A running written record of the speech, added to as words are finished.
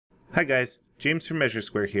Hi guys, James from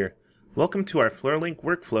MeasureSquare here. Welcome to our Floorlink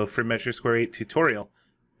workflow for MeasureSquare 8 tutorial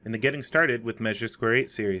in the Getting Started with MeasureSquare 8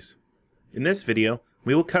 series. In this video,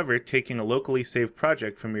 we will cover taking a locally saved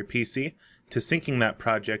project from your PC to syncing that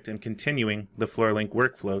project and continuing the Floorlink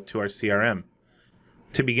workflow to our CRM.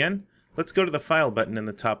 To begin, let's go to the File button in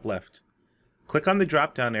the top left. Click on the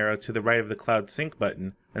drop-down arrow to the right of the Cloud Sync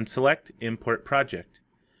button and select Import Project.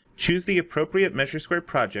 Choose the appropriate MeasureSquare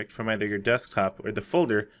project from either your desktop or the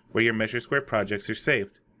folder where your MeasureSquare projects are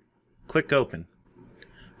saved. Click Open.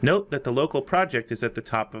 Note that the local project is at the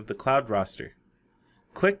top of the cloud roster.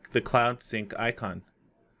 Click the Cloud Sync icon.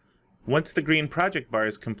 Once the green project bar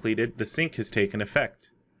is completed, the sync has taken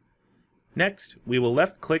effect. Next, we will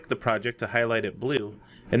left-click the project to highlight it blue,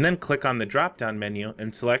 and then click on the drop-down menu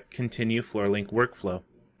and select Continue Floorlink Workflow.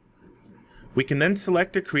 We can then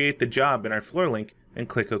select or create the job in our Floorlink and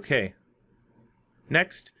click OK.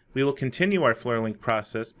 Next, we will continue our Floorlink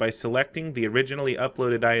process by selecting the originally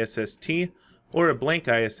uploaded ISST or a blank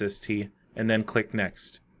ISST and then click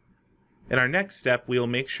Next. In our next step, we will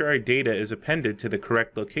make sure our data is appended to the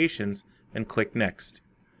correct locations and click Next.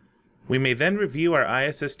 We may then review our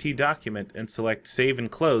ISST document and select Save and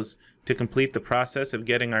Close to complete the process of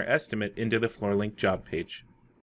getting our estimate into the Floorlink job page.